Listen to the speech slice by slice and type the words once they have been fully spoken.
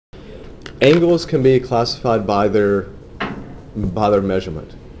angles can be classified by their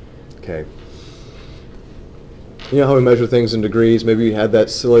measurement. Okay. You know how we measure things in degrees? Maybe you had that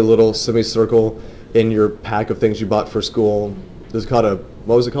silly little semicircle in your pack of things you bought for school. It was called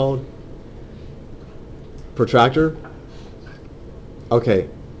what was it called? Protractor? Okay.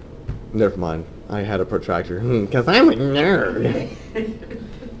 Never mind. I had a protractor. Because I'm a nerd.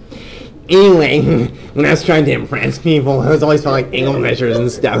 Anyway, when I was trying to impress people, I was always following angle measures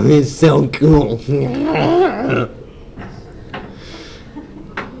and stuff. It's so cool.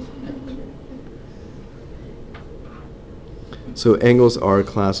 So angles are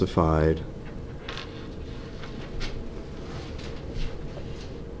classified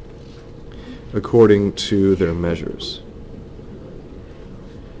according to their measures.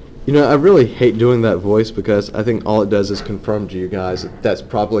 You know, I really hate doing that voice because I think all it does is confirm to you guys that that's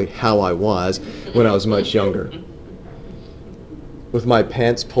probably how I was when I was much younger. With my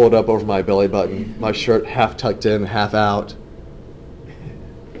pants pulled up over my belly button, my shirt half tucked in, half out,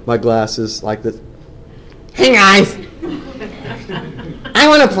 my glasses like this. Hey guys! I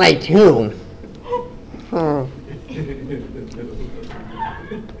want to play too.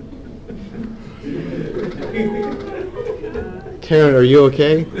 Karen, are you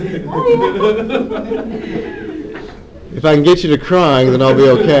okay? If I can get you to crying, then I'll be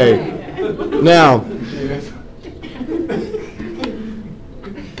okay. Now,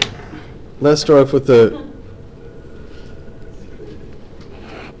 let's start off with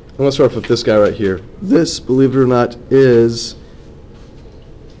let's start off with this guy right here. This, believe it or not, is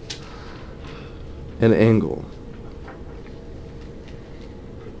an angle.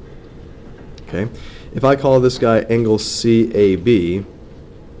 Okay. If I call this guy angle CAB,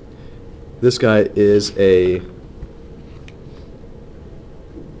 this guy is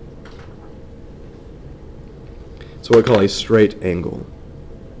what we call a straight angle.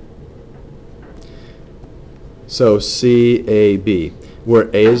 So CAB, where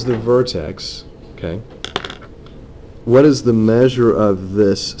A is the vertex, okay, what is the measure of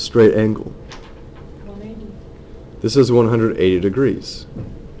this straight angle? 180. This is 180 degrees.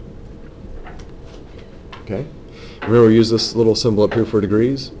 Okay. Remember, we use this little symbol up here for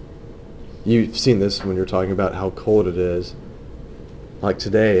degrees. You've seen this when you're talking about how cold it is. Like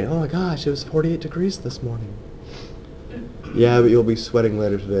today, oh my gosh, it was 48 degrees this morning. Yeah, but you'll be sweating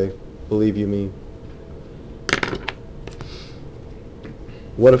later today. Believe you me.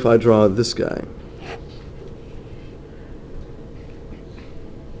 What if I draw this guy?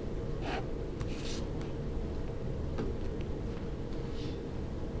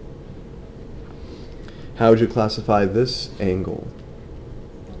 How would you classify this angle?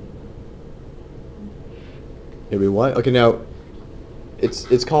 It'd be what? Okay, now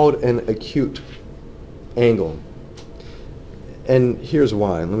it's called an acute angle. And here's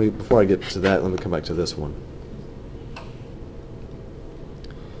why. Before I get to that, let me come back to this one.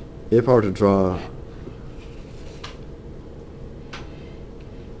 If I were to draw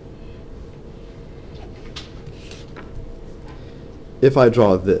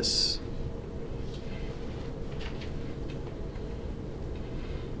this,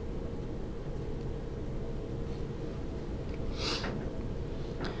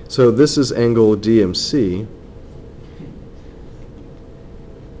 so this is angle DMC.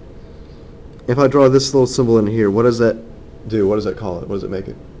 If I draw this little symbol in here, what does that do? What does that call it? What does it make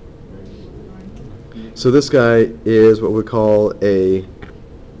it? So this guy is what we call this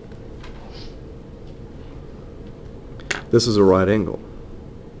is a right angle.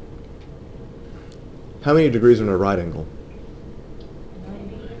 How many degrees are in a right angle?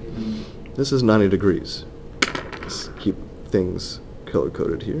 90. This is 90 degrees. Let's keep things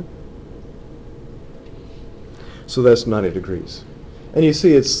color-coded here. So that's 90 degrees. And you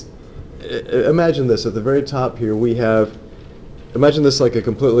see imagine this, at the very top here we have, imagine this like a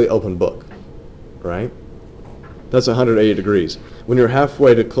completely open book, right? That's 180 degrees. When you're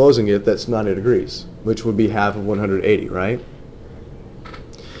halfway to closing it, that's 90 degrees, which would be half of 180, right?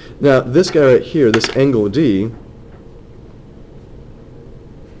 Now this guy right here, this angle D,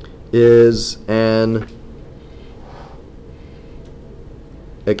 is an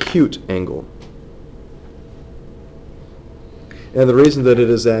acute angle. And the reason that it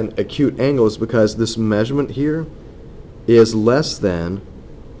is an acute angle is because this measurement here is less than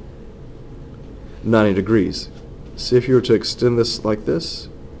 90 degrees. See, if you were to extend this like this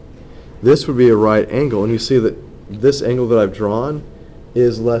would be a right angle, and you see that this angle that I've drawn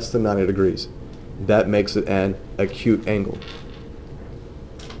is less than 90 degrees. That makes it an acute angle.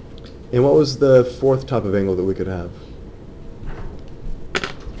 And what was the fourth type of angle that we could have?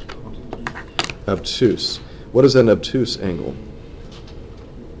 Obtuse. What is an obtuse angle?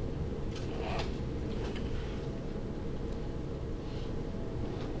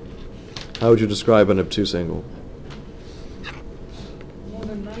 How would you describe an obtuse angle? More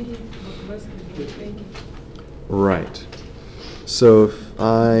than 90, but less than 120. Right. So if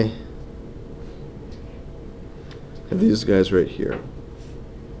I have these guys right here.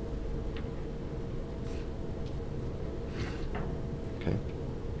 Okay.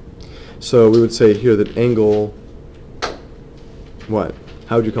 So we would say here that angle, what?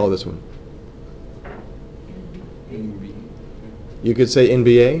 How would you call this one? You could say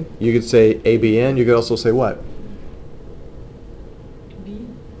NBA, you could say ABN, you could also say what? B.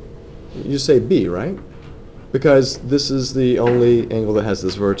 You say B, right? Because this is the only angle that has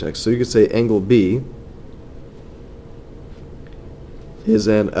this vertex. So you could say angle B is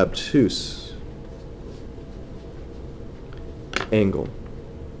an obtuse angle.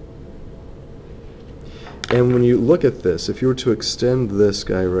 And when you look at this, if you were to extend this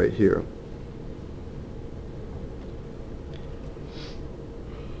guy right here,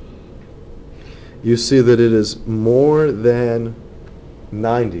 you see that it is more than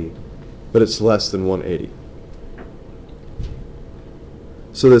 90, but it's less than 180.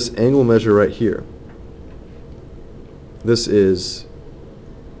 So this angle measure right here, this is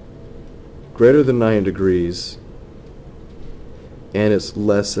greater than 90 degrees, and it's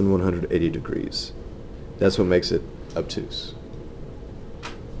less than 180 degrees. That's what makes it obtuse.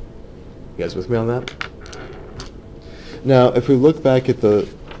 You guys with me on that? Now, if we look back at the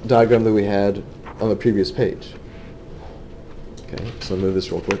diagram that we had on the previous page. Okay, so I'll move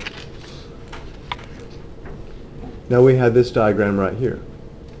this real quick. Now we have this diagram right here.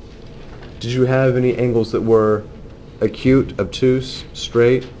 Did you have any angles that were acute, obtuse,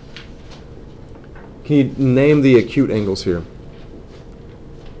 straight? Can you name the acute angles here?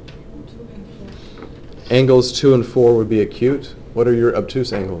 2 and 4. Angles 2 and 4 would be acute. What are your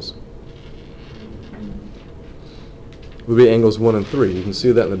obtuse angles? Would be angles 1 and 3. You can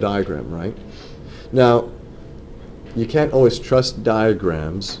see that in the diagram, right? Now, you can't always trust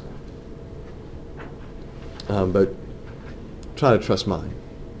diagrams, but try to trust mine.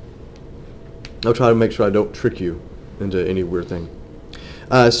 I'll try to make sure I don't trick you into any weird thing.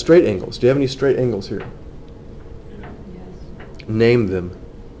 Straight angles. Do you have any straight angles here? Yes. Name them.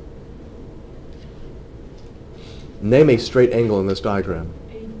 Name a straight angle in this diagram.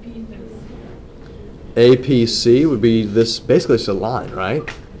 APC would be this, basically it's a line, right?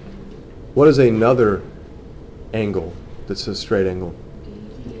 What is another angle that's a straight angle?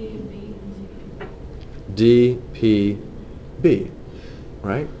 DPB,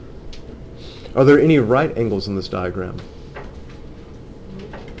 right? Are there any right angles in this diagram?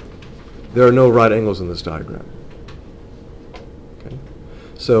 There are no right angles in this diagram. Okay.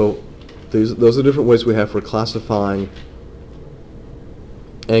 So those are different ways we have for classifying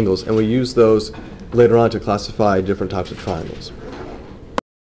angles, and we use those later on to classify different types of triangles.